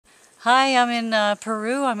Hi, I'm in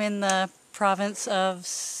Peru. I'm in the province of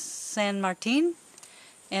San Martin,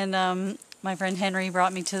 and my friend Henry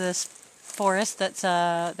brought me to this forest that's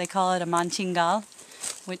they call it a Manchinga,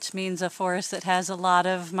 which means a forest that has a lot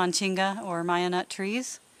of Manchinga or Maya nut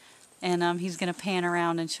trees. And he's going to pan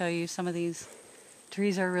around and show you some of these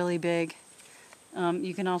trees are really big.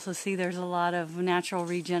 You can also see there's a lot of natural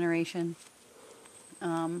regeneration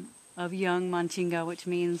of young Manchinga, which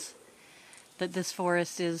means that this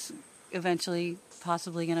forest is eventually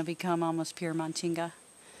possibly going to become almost pure Manchinga,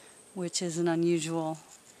 which is an unusual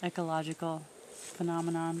ecological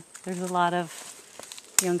phenomenon. There's a lot of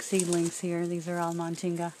young seedlings here. These are all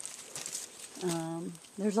Manchinga.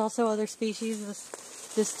 There's also other species.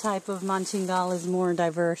 This type of Manchingal is more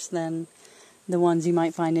diverse than the ones you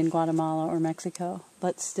might find in Guatemala or Mexico,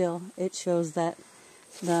 but still it shows that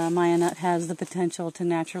the Maya nut has the potential to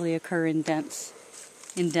naturally occur in dense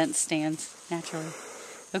stands naturally.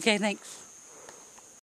 Okay, thanks.